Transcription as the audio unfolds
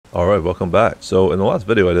Alright, welcome back. So in the last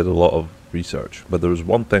video I did a lot of research, but there was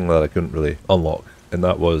one thing that I couldn't really unlock, and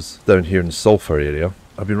that was down here in the sulfur area.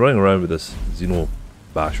 I've been running around with this Xeno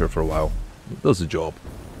basher for a while. It does the job.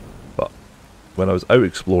 But when I was out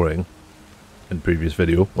exploring in the previous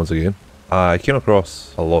video, once again, I came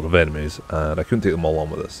across a lot of enemies and I couldn't take them all on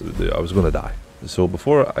with this. I was going to die. So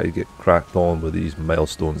before I get cracked on with these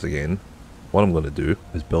milestones again, what I'm going to do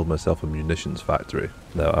is build myself a munitions factory.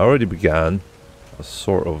 Now I already began a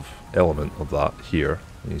sort of element of that here.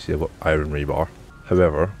 You see I've got iron rebar.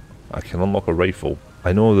 However, I can unlock a rifle.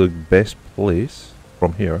 I know the best place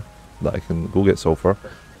from here that I can go get sulfur,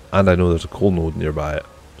 and I know there's a coal node nearby it.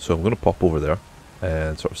 So I'm going to pop over there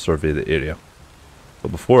and sort of survey the area.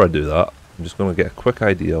 But before I do that, I'm just going to get a quick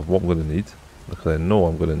idea of what I'm going to need, because I know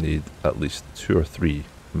I'm going to need at least 2 or 3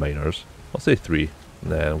 miners. I'll say 3.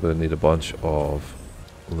 And then I'm going to need a bunch of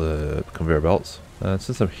the conveyor belts. And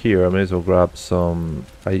since I'm here, I may as well grab some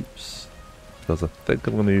pipes, because I think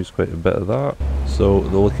I'm going to use quite a bit of that. So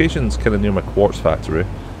the location's kind of near my quartz factory,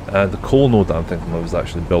 and the coal node that I'm thinking of is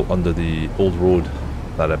actually built under the old road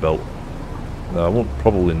that I built. Now I won't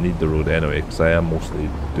probably need the road anyway, because I am mostly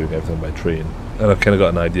doing everything by train. And I've kind of got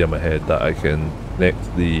an idea in my head that I can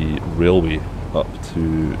connect the railway up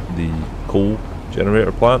to the coal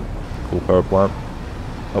generator plant, coal power plant,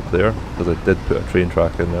 up there, because I did put a train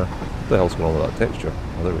track in there. What the hell's going on with that texture?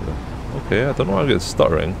 Oh, there we go. Okay, I don't know how I get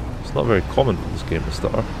stuttering. It's not very common for this game to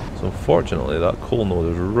stutter. So unfortunately that coal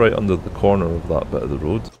node is right under the corner of that bit of the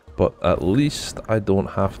road. But at least I don't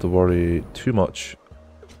have to worry too much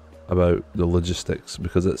about the logistics,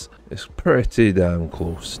 because it's pretty damn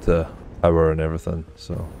close to power and everything.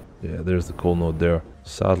 So yeah, there's the coal node there.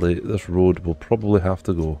 Sadly, this road will probably have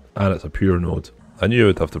to go, and it's a pure node. I knew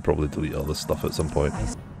I'd have to probably delete all this stuff at some point.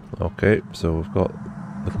 Okay, so we've got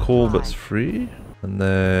the coal bits free, and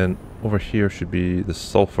then over here should be the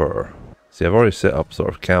sulfur. See, I've already set up sort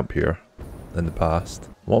of camp here in the past.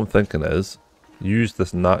 What I'm thinking is use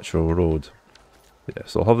this natural road. Yeah,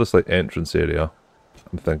 so I'll have this like entrance area.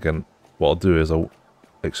 I'm thinking what I'll do is I'll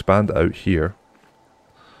expand it out here.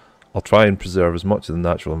 I'll try and preserve as much of the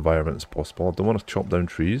natural environment as possible. I don't want to chop down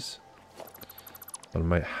trees. I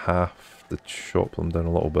might have to chop them down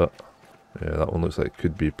a little bit. Yeah, that one looks like it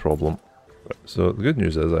could be a problem. Right, so the good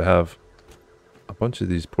news is I have a bunch of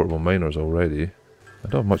these portable miners already. I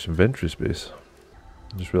don't have much inventory space.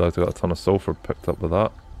 I just realised I got a ton of sulfur picked up with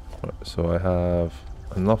that. Right, so I have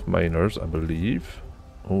enough miners, I believe.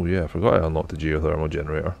 Oh yeah, I forgot I unlocked the geothermal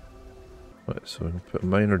generator. Right, so we can put a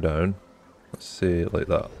miner down. Let's say it like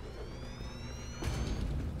that.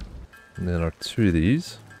 And then our 2 of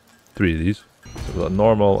these. 3 of these. So we've got a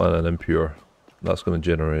normal and an impure. That's going to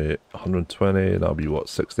generate 120, that'll be what,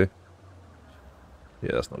 60? Yeah,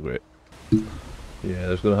 that's not great. Yeah,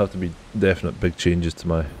 there's going to have to be definite big changes to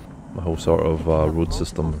my whole sort of road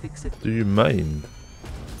system. Do you mind?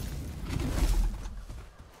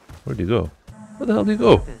 Where'd he go? Where the hell did he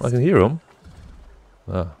go? I can hear him.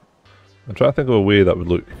 Ah. I'm trying to think of a way that would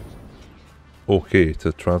look okay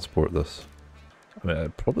to transport this. I mean,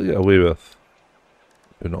 I'd probably get away with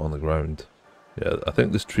putting it on the ground. Yeah, I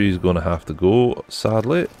think this tree is going to have to go,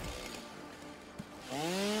 sadly.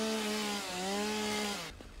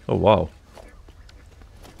 Oh, wow.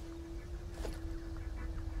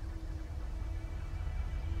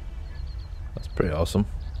 That's pretty awesome.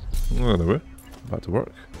 Anyway, back to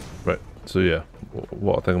work. Right, so yeah,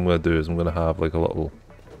 what I think I'm going to do is I'm going to have like a little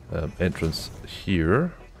entrance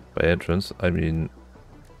here. By entrance, I mean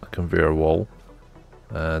a conveyor wall.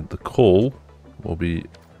 And the coal will be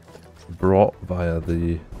brought via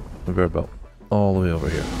the conveyor belt all the way over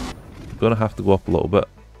here. I'm going to have to go up a little bit,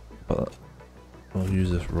 but I'll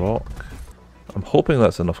use this rock. I'm hoping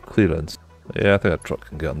that's enough clearance. Yeah, I think a truck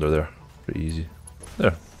can get under there pretty easy.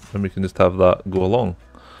 There, and we can just have that go along.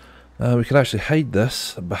 We can actually hide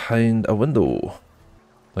this behind a window,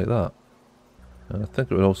 like that. And I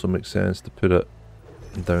think it would also make sense to put it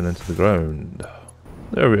down into the ground.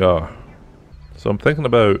 There we are. So I'm thinking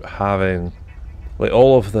about having, like,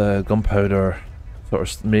 all of the gunpowder sort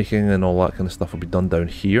of making and all that kind of stuff will be done down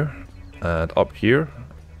here. And up here,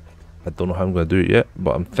 I don't know how I'm going to do it yet,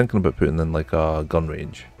 but I'm thinking about putting in like a gun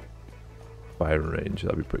range. Firing range,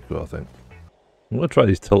 that'd be pretty cool, I think. I'm going to try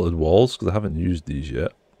these tilted walls, because I haven't used these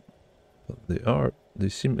yet. But they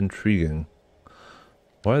seem intriguing.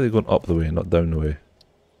 Why are they going up the way, not down the way?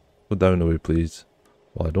 Go down the way, please.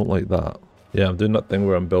 Well, I don't like that. Yeah, I'm doing that thing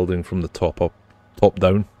where I'm building from the top up, top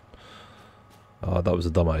down. That was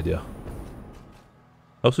a dumb idea.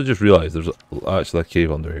 I also just realised there's actually a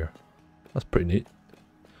cave under here. That's pretty neat.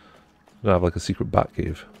 I'm gonna have like a secret bat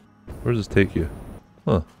cave. Where does this take you?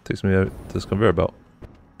 Huh, takes me out to this conveyor belt.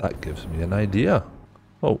 That gives me an idea.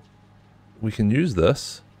 Oh, we can use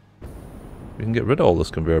this. We can get rid of all this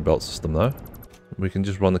conveyor belt system now. We can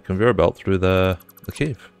just run the conveyor belt through the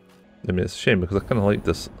cave. I mean, it's a shame because I kind of like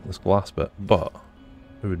this glass bit, but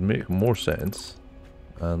it would make more sense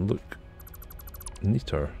and look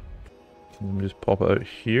neater. Let me just pop it out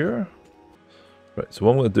here. Right, so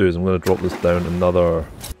what I'm going to do is I'm going to drop this down another...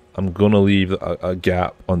 I'm going to leave a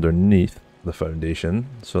gap underneath the foundation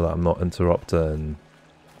so that I'm not interrupting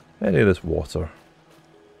any of this water.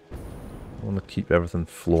 I want to keep everything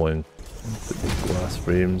flowing. Put these glass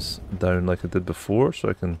frames down like I did before so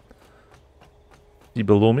I can see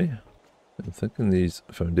below me. I'm thinking these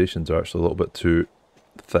foundations are actually a little bit too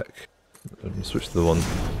thick. I'm going to switch to the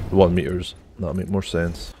 1 meters. That'll make more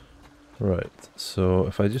sense. Right, so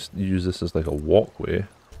if I just use this as like a walkway.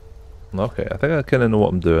 Okay, I think I kind of know what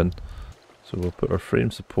I'm doing. So we'll put our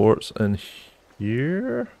frame supports in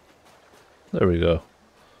here. There we go.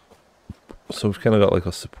 So we've kind of got like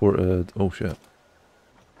a supported... Oh shit.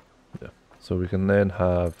 Yeah. So we can then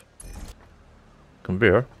have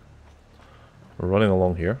conveyor. We're running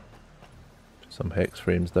along here. Some hex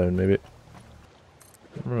frames down maybe.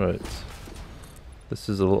 Right. This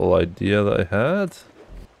is a little idea that I had.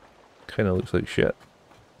 Kind of looks like shit.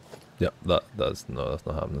 Yeah, that's not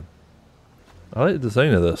happening. I like the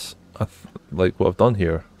design of this. Like what I've done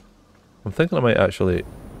here. I'm thinking I might actually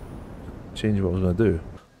change what I was going to do.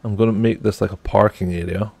 I'm going to make this like a parking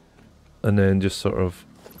area. And then just sort of...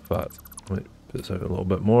 In fact, I might put this out a little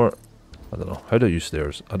bit more. I don't know. How do I use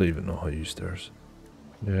stairs? I don't even know how to use stairs.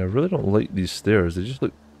 Yeah, I really don't like these stairs. They just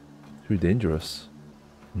look too dangerous.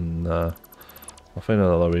 Nah. I'll find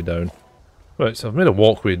another way down. Right, so I've made a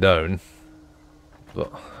walkway down.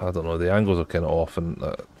 But, I don't know, the angles are kind of off and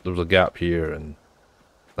there was a gap here and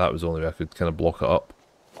that was the only way I could kind of block it up.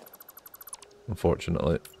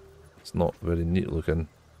 Unfortunately. It's not very neat looking.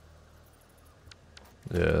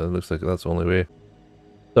 Yeah, it looks like that's the only way.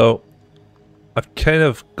 So, I've kind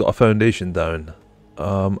of got a foundation down.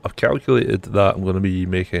 I've calculated that I'm going to be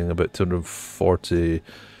making about 240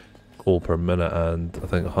 coal per minute and I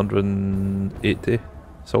think 180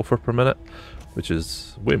 sulfur per minute, which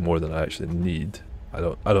is way more than I actually need. I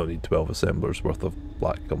don't need 12 assemblers worth of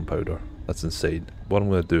black gunpowder. That's insane. What I'm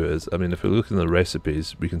going to do is, I mean, if we look in the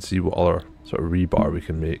recipes, we can see what other sort of rebar we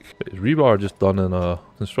can make. Is rebar just done in a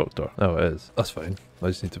constructor? Oh, it is. That's fine. I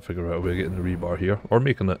just need to figure out a way of getting the rebar here. Or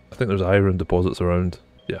making it. I think there's iron deposits around.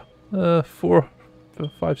 Yeah. 4,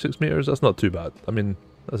 5, 6 meters. That's not too bad. I mean,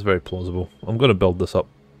 that's very plausible. I'm going to build this up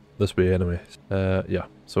this way anyway. Yeah.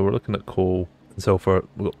 So we're looking at coal and sulfur.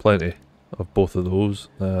 We've got plenty of both of those.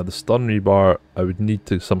 The stun rebar, I would need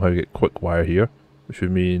to somehow get quick wire here, which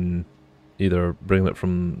would mean either bringing it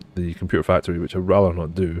from the computer factory, which I'd rather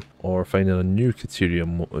not do, or finding a new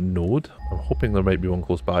Caterium node. I'm hoping there might be one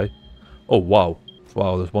close by. Oh wow,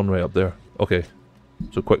 wow, there's one right up there. Okay,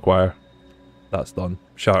 so quick wire, that's done.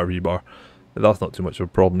 Shatter rebar, that's not too much of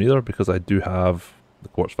a problem either because I do have the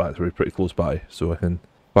quartz factory pretty close by, so I can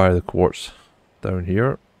fire the quartz down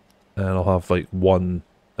here and I'll have like one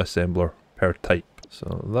assembler per type.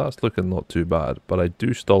 So that's looking not too bad, but I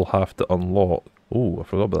do still have to unlock... Oh, I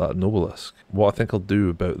forgot about that Nobelisk. What I think I'll do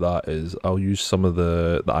about that is I'll use some of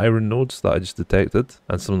the iron nodes that I just detected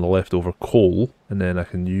and some of the leftover coal, and then I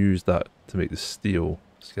can use that to make the steel.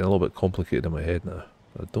 It's getting a little bit complicated in my head now.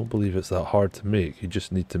 I don't believe it's that hard to make. You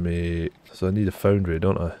just need to make... So I need a foundry,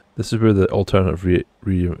 don't I? This is where the alternative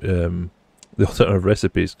the alternative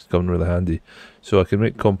recipes come really handy. So I can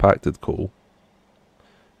make compacted coal.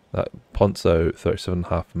 That punts out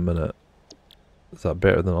 37.5 a minute. Is that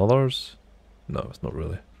better than others? No, it's not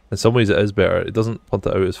really. In some ways it is better. It doesn't punt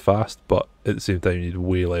it out as fast, but at the same time you need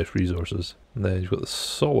way less resources. And then you've got the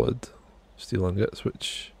solid steel ingots,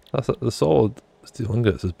 which... The solid steel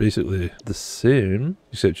ingots is basically the same,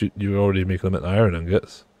 except you're already making them into iron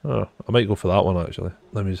ingots. Oh, I might go for that one actually.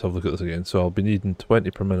 Let me just have a look at this again. So I'll be needing 20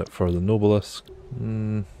 per minute for the Nobelisk.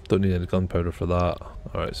 Don't need any gunpowder for that.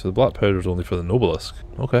 Alright, so the black powder is only for the Nobelisk.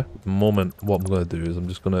 Okay. At the moment, what I'm going to do is I'm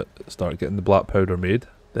just going to start getting the black powder made.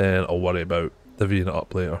 Then I'll worry about divvying it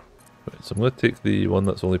up later. Right, so I'm going to take the one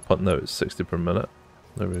that's only punting out at 60 per minute.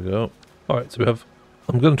 There we go. Alright, so we have...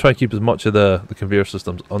 I'm going to try and keep as much of the conveyor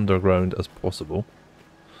systems underground as possible.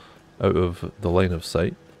 Out of the line of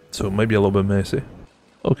sight. So it might be a little bit messy.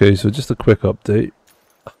 Okay, so just a quick update.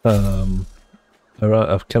 I've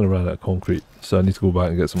kind of ran out of concrete, so I need to go back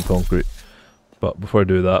and get some concrete. But before I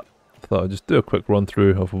do that, I thought I'd just do a quick run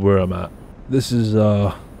through of where I'm at. This is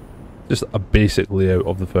just a basic layout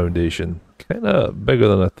of the foundation. Kind of bigger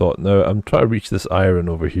than I thought. Now, I'm trying to reach this iron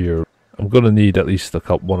over here. I'm going to need at least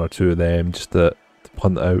one or two of them just to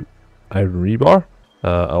punt out iron rebar.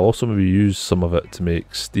 I'll also maybe use some of it to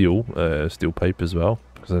make steel pipe as well,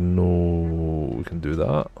 because I know we can do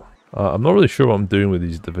that. I'm not really sure what I'm doing with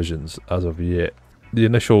these divisions as of yet. The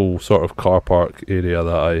initial sort of car park area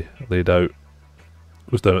that I laid out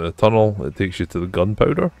goes down at the tunnel. It takes you to the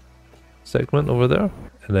gunpowder segment over there,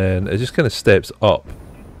 and then it just kind of steps up.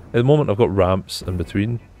 At the moment I've got ramps in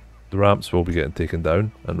between. The ramps will be getting taken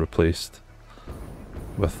down and replaced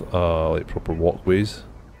with like proper walkways,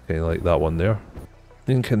 kind of like that one there.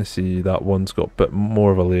 You can kind of see that one's got a bit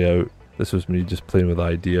more of a layout. This was me just playing with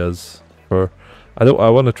ideas for. I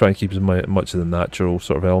want to try and keep as much of the natural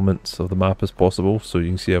sort of elements of the map as possible. So you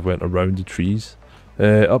can see I've went around the trees.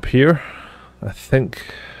 Up here, I think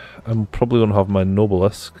I'm probably going to have my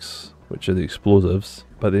nobelisks, which are the explosives,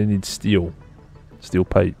 but they need steel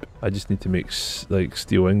pipe. I just need to make like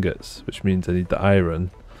steel ingots, which means I need the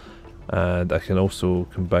iron, and I can also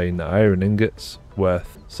combine the iron ingots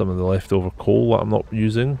with some of the leftover coal that I'm not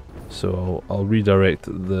using. So I'll redirect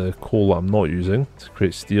the coal that I'm not using to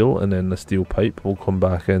create steel, and then the steel pipe will come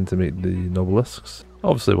back in to make the nobelisks.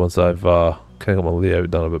 Obviously once I've kind of got my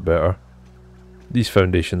layout done a bit better, these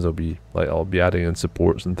foundations I'll be adding in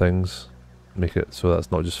supports and things, make it so that's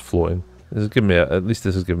not just floating. This is giving me at least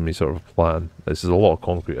this is giving me sort of a plan. This is a lot of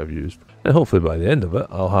concrete I've used, and hopefully by the end of it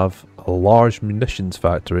I'll have a large munitions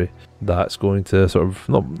factory that's going to sort of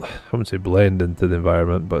I wouldn't say blend into the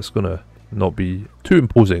environment, but it's going to not be too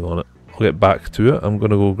imposing on it. I'll get back to it. I'm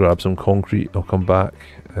going to go grab some concrete. I'll come back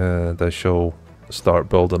and I shall start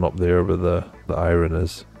building up there where the iron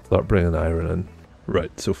is. Start bringing the iron in.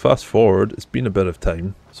 Right, so fast forward, it's been a bit of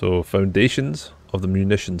time. So foundations of the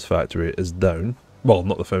munitions factory is down. Well,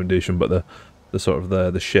 not the foundation, but the sort of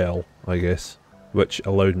the shell, I guess, which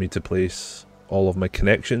allowed me to place all of my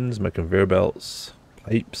connections, my conveyor belts,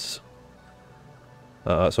 pipes.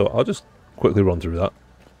 So I'll just quickly run through that.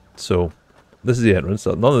 So this is the entrance.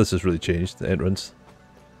 None of this has really changed, the entrance.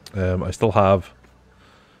 I still have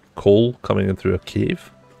coal coming in through a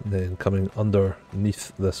cave, and then coming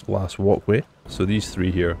underneath this glass walkway. So these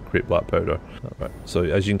three here create black powder. Right. So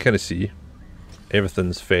as you can kind of see,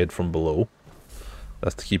 everything's fed from below.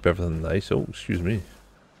 That's to keep everything nice. Oh, excuse me.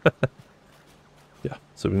 Yeah,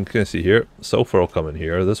 so we can kind of see here, sulfur will come in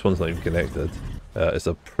here. This one's not even connected. It's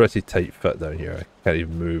a pretty tight fit down here. I can't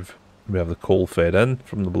even move. We have the coal fed in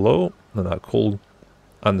from the below, and that coal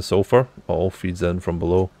and the sulfur all feeds in from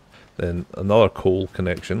below. Then another coal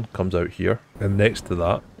connection comes out here, and next to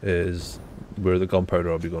that is where the gunpowder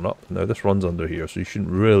will be going up. Now this runs under here, so you shouldn't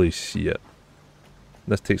really see it.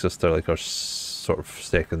 This takes us to like our sort of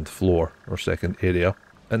second floor or second area.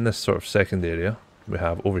 In this sort of second area we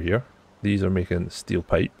have over here, these are making steel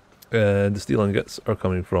pipe, and the steel ingots are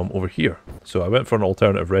coming from over here. So I went for an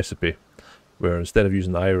alternative recipe where instead of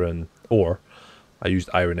using iron ore, I used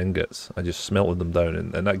iron ingots. I just smelted them down,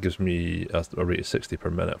 and that gives me a rate of 60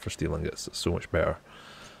 per minute for steel ingots. It's so much better.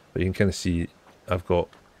 But you can kind of see I've got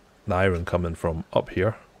the iron coming from up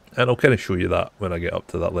here, and I'll kind of show you that when I get up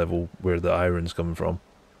to that level where the iron's coming from.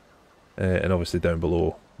 And obviously down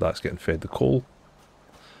below that's getting fed the coal,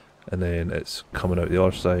 and then it's coming out the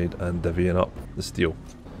other side and divvying up the steel.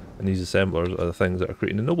 And these assemblers are the things that are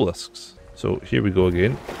creating the nobelisks. So here we go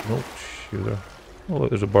again. Oh, shoot. Oh look,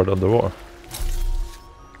 there's a bird underwater.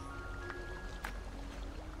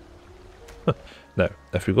 Now,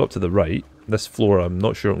 if we go up to the right, this floor I'm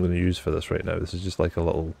not sure I'm going to use for this right now. This is just like a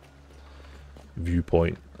little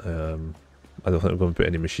viewpoint. I don't think I'm going to put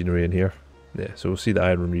any machinery in here. Yeah, so we'll see the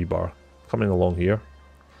iron rebar coming along here,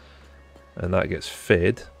 and that gets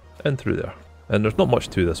fed in through there. And there's not much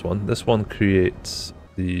to this one. This one creates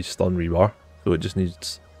the stun rebar, so it just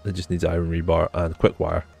needs iron rebar and quick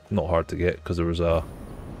wire. Not hard to get because there was a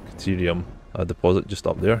caterium deposit just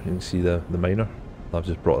up there. You can see the miner. I've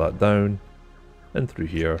just brought that down and through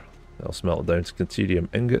here. I'll smelt it down to caterium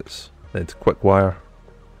ingots, then to quick wire,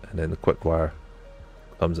 and then the quick wire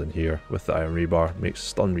comes in here with the iron rebar, makes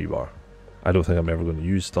stun rebar. I don't think I'm ever going to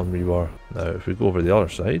use stun rebar. Now if we go over the other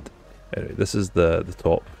side, anyway, this is the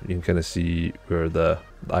top. You can kind of see where the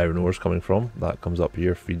iron ore is coming from. That comes up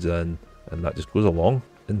here, feeds in, and that just goes along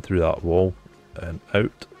in through that wall and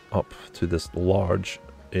out up to this large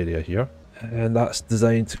area here. And that's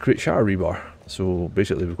designed to create shatter rebar. So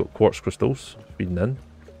basically we've got quartz crystals feeding in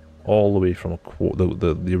all the way from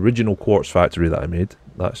the original quartz factory that I made.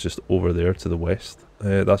 That's just over there to the west.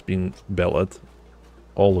 That's been belted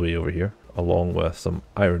all the way over here, along with some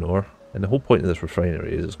iron ore. And the whole point of this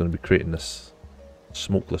refinery is it's going to be creating this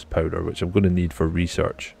smokeless powder, which I'm going to need for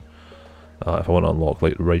research if I want to unlock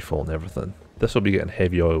like the rifle and everything. This will be getting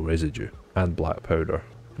heavy oil residue and black powder.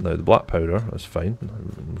 Now the black powder is fine,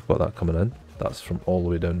 we've got that coming in. That's from all the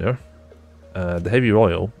way down there. The heavy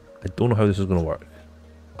oil, I don't know how this is going to work.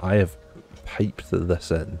 I have piped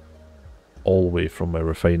this in all the way from my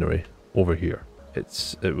refinery over here.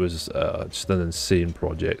 It was just an insane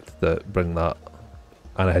project to bring that,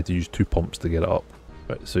 and I had to use 2 pumps to get it up.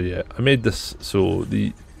 Right, so yeah, I made this so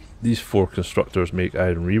these 4 constructors make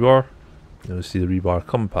iron rebar. You'll see the rebar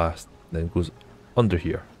come past, then it goes under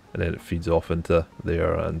here, and then it feeds off into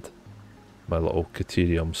there and my little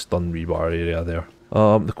Caterium stun rebar area there.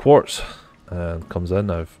 The quartz comes in.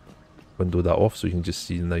 I've windowed that off so you can just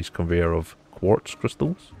see the nice conveyor of quartz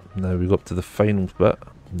crystals. Now we go up to the final bit.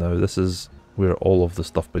 Now this is where all of the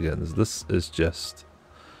stuff begins. This is just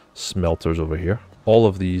smelters over here. All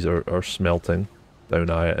of these are smelting down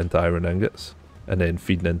into iron ingots and then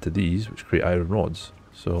feeding into these, which create iron rods.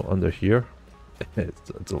 So under here,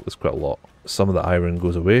 it's quite a lot. Some of the iron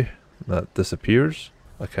goes away, that disappears.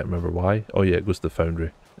 I can't remember why. Oh yeah, it goes to the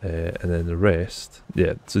foundry. And then the rest,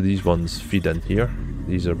 yeah, so these ones feed in here.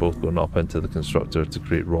 These are both going up into the constructor to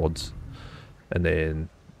create rods. And then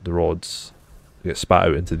the rods get spat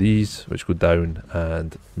out into these, which go down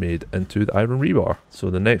and made into the iron rebar. So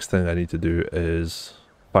the next thing I need to do is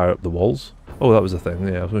fire up the walls. Oh, that was the thing.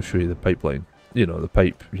 Yeah, I was going to show you the pipeline. You know, the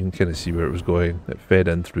pipe, you can kind of see where it was going. It fed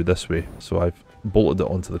in through this way. So I've bolted it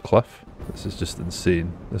onto the cliff. This is just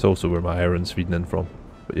insane. It's also where my iron's feeding in from.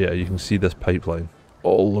 But yeah, you can see this pipeline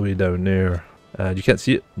all the way down there. And you can't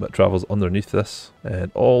see it, but it travels underneath this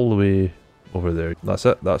and all the way over there. That's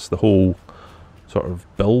it. That's the whole sort of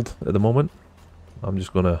build at the moment. I'm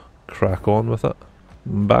just going to crack on with it.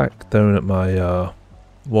 I'm back down at my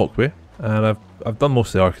walkway, and I've done most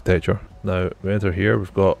of the architecture. Now we enter here,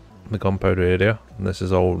 we've got the gunpowder area, and this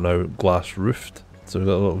is all now glass roofed. So we've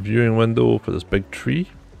got a little viewing window for this big tree.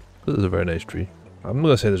 This is a very nice tree. I'm not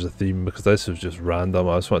going to say there's a theme because this was just random.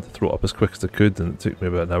 I just wanted to throw it up as quick as I could, and it took me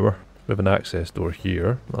about an hour. We have an access door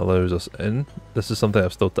here that allows us in. This is something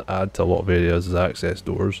I've still to add to a lot of areas, is access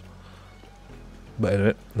doors. But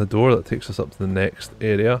anyway, the door that takes us up to the next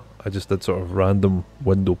area, I just did sort of random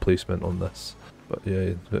window placement on this. But yeah,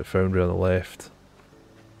 you've got foundry on the left,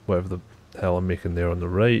 whatever the hell I'm making there on the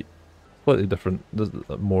right. Slightly different, there's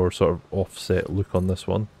a more sort of offset look on this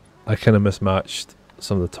one. I kind of mismatched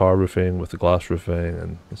some of the tar roofing with the glass roofing,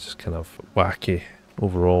 and it's just kind of wacky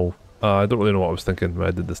overall. I don't really know what I was thinking when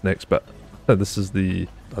I did this next bit. This is the,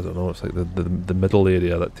 I don't know, it's like the middle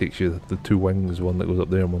area that takes you, the 2 wings, one that goes up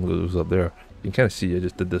there and one that goes up there. You can kind of see I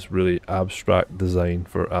just did this really abstract design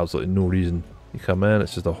for absolutely no reason. You come in,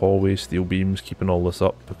 it's just a hallway, steel beams keeping all this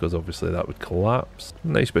up because obviously that would collapse.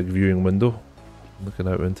 Nice big viewing window looking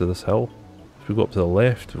out into this hill. If we go up to the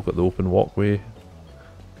left, we've got the open walkway.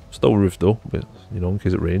 Still roofed though, but you know, in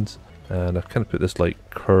case it rains. And I've kind of put this like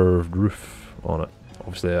curved roof on it.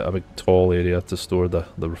 Obviously a big tall area to store the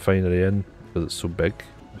refinery in because it's so big.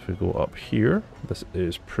 If we go up here, this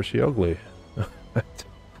is pretty ugly.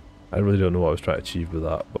 I really don't know what I was trying to achieve with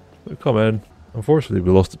that, but we come in. Unfortunately, we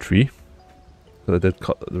lost a tree. Because I did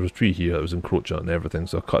cut, there was a tree here that was encroaching on everything,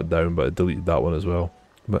 so I cut it down, but I deleted that one as well.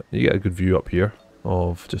 But you get a good view up here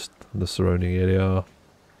of just the surrounding area.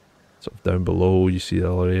 Sort of down below, you see the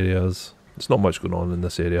other areas. There's not much going on in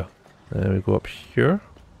this area. And we go up here,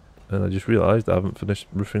 and I just realised I haven't finished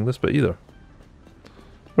roofing this bit either.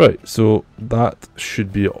 Right, so that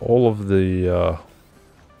should be all of the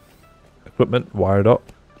equipment wired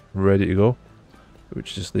up, ready to go,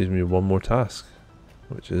 which just leaves me one more task,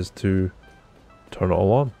 which is to turn it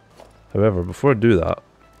all on. However, before I do that,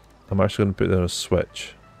 I'm actually going to put down a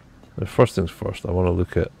switch. Now, first things first, I want to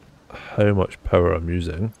look at how much power I'm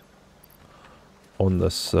using on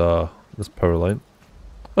this this power line.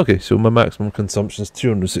 Okay, so my maximum consumption is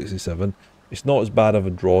 267. It's not as bad of a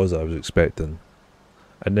draw as I was expecting.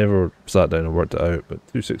 I never sat down and worked it out, but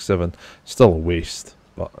 267 still a waste.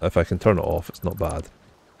 But if I can turn it off, it's not bad.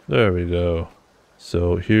 There we go.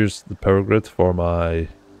 So here's the power grid for my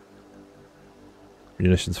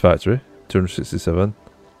munitions factory, 267.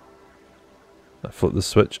 I flip the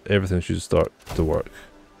switch, everything should start to work.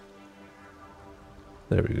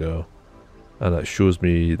 There we go. And that shows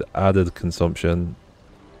me the added consumption.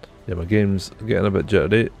 Yeah, my game's getting a bit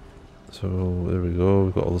jittery. So there we go,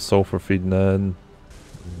 we've got all the sulfur feeding in.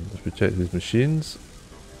 If we check these machines.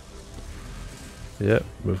 Yep,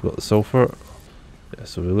 we've got the sulfur. Yeah,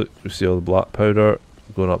 so we see all the black powder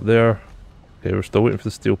going up there. Okay, we're still waiting for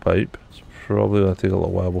the steel pipe. It's probably going to take a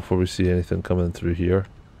little while before we see anything coming through here.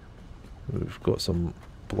 We've got some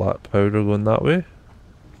black powder going that way.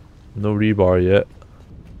 No rebar yet.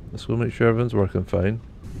 Let's go make sure everything's working fine.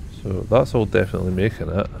 So that's all definitely making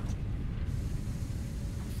it.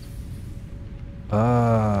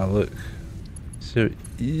 Ah, look. So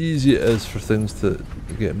easy it is for things to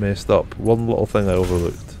get messed up. One little thing I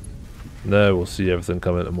overlooked. Now we'll see everything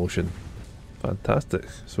come into motion. Fantastic.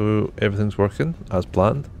 So everything's working as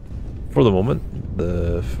planned. For the moment,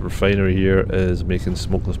 the refinery here is making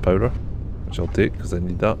smokeless powder, which I'll take because I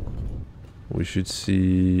need that. We should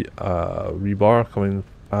see a rebar coming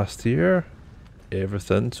past here.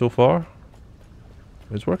 Everything so far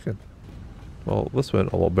is working. Well, this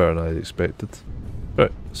went a lot better than I expected.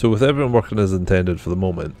 Right, so with everyone working as intended for the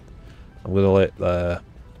moment, I'm going to let the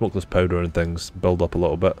smokeless powder and things build up a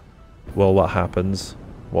little bit. While that happens,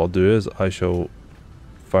 what I'll do is I shall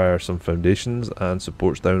fire some foundations and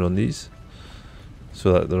supports down on these,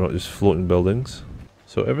 so that they're not just floating buildings.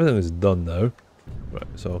 So everything is done now. Right,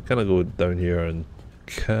 so I'll kind of go down here and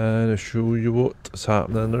kind of show you what's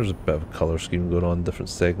happening. There's a bit of a colour scheme going on in different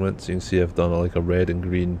segments. You can see I've done like a red and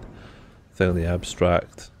green thing on the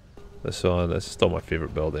abstract. This one, it's still my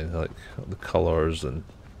favourite building. I like the colours and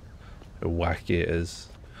how wacky it is.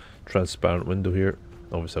 Transparent window here.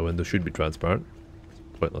 Obviously a window should be transparent.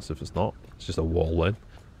 It's pointless if it's not. It's just a wall line.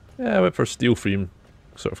 Yeah, I went for steel frame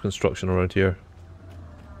sort of construction around here.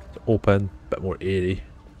 It's open, a bit more airy.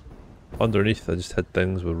 Underneath I just hid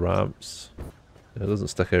things with ramps. It doesn't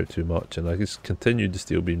stick out too much, and I just continued the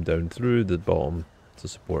steel beam down through the bottom to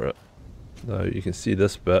support it. Now you can see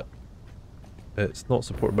this bit, it's not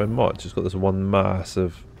supported by much. It's got this one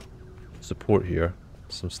massive support here.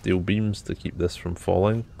 Some steel beams to keep this from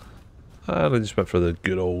falling. And I just went for the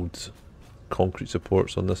good old concrete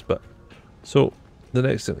supports on this bit. So the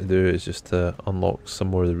next thing to do is just to unlock some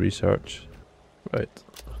more of the research. Right,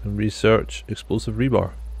 I can research explosive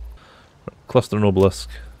rebar. Cluster and obelisk,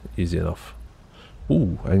 easy enough.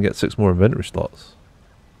 Ooh, I can get 6 more inventory slots.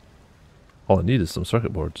 All I need is some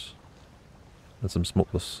circuit boards. And some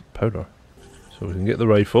smokeless powder. So we can get the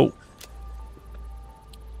rifle.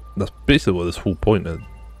 That's basically what this whole point of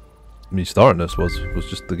me starting this was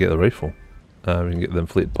just to get the rifle. And we can get the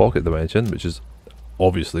inflated pocket dimension, which is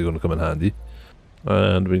obviously going to come in handy.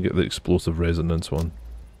 And we can get the explosive resonance one.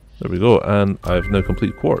 There we go, and I've now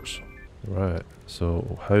completed quartz. Right,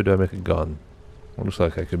 so how do I make a gun? Well, looks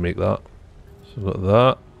like I could make that. So I've got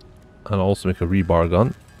that, and I'll also make a rebar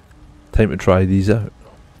gun. Time to try these out.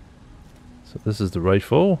 So this is the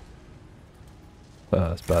rifle. Ah,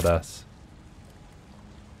 that's badass.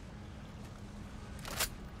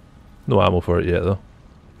 No ammo for it yet though.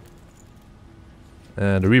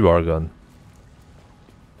 And a rebar gun,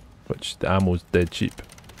 which the ammo's dead cheap.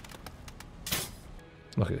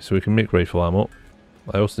 Okay, so we can make rifle ammo.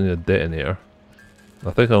 I also need a detonator.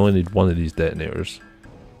 I think I only need one of these detonators.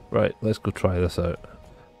 Right, let's go try this out.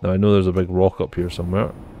 Now I know there's a big rock up here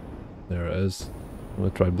somewhere. There it is. I'm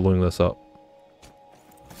going to try blowing this up.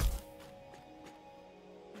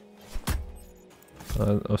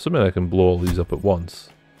 And assuming I can blow all these up at once.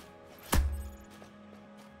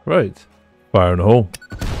 Right. Fire in the hole.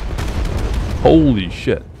 Holy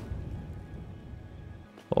shit.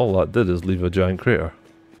 All that did is leave a giant crater.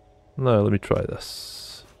 Now let me try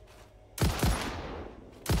this.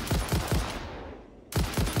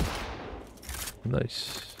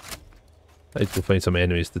 Nice. I need to find some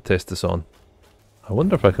enemies to test this on. I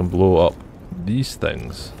wonder if I can blow up these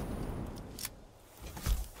things.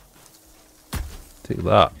 Take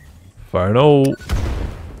that. Fire no.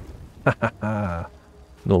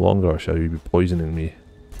 No longer shall you be poisoning me.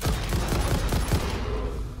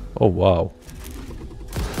 Oh wow.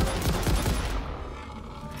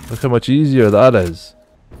 Look how much easier that is.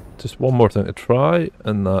 Just one more thing to try,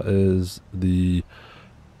 and that is the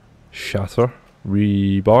shatter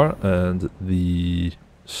rebar and the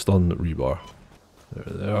stun rebar.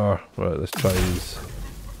 There they are. Right, let's try these.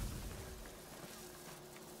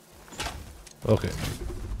 Okay.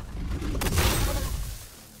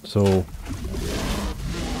 So,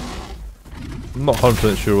 I'm not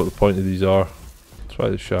 100% sure what the point of these are. Try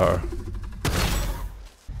the shatter.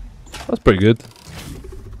 That's pretty good.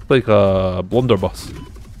 Like a blunderbuss.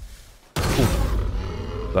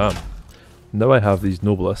 Ooh. Damn. Now I have these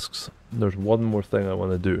nobelisks. There's one more thing I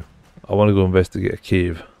want to do. I want to go investigate a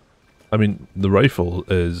cave. I mean, the rifle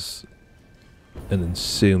is an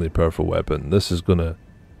insanely powerful weapon. This is gonna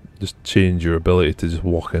just change your ability to just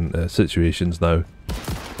walk into situations now.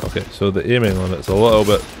 Okay, so the aiming on it's a little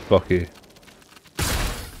bit fucky.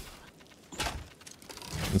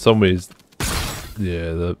 In some ways,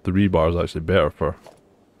 yeah, the rebar is actually better for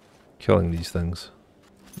killing these things,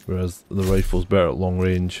 whereas the rifle's better at long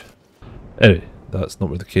range. Anyway, that's not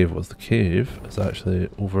where the cave was. The cave is actually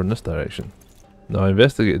over in this direction. Now I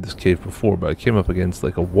investigated this cave before, but I came up against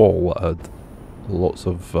like a wall that had lots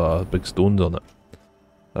of big stones on it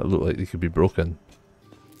that looked like they could be broken.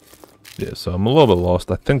 Yeah, so I'm a little bit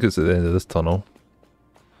lost. I think it's at the end of this tunnel.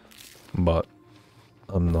 But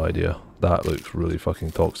I've no idea. That looks really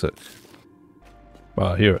fucking toxic.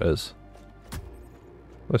 Ah, here it is.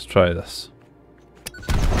 Let's try this.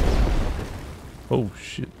 Oh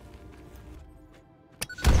shit.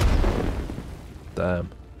 Damn.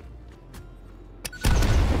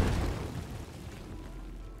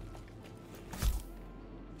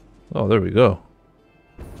 Oh, there we go.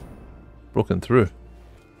 Broken through.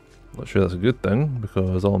 Not sure that's a good thing,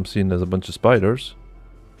 because all I'm seeing is a bunch of spiders.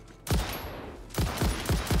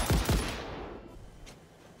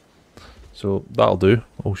 So, that'll do.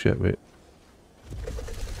 Oh shit, wait.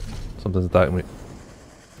 Something's attacking me.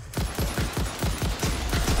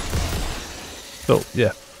 So,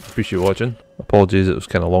 yeah. Appreciate watching. Apologies, it was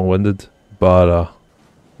kind of long-winded. But,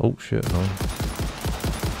 oh shit, no.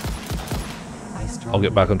 I'll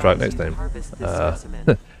get back on track next time.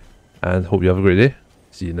 And hope you have a great day.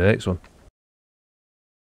 See you in the next one.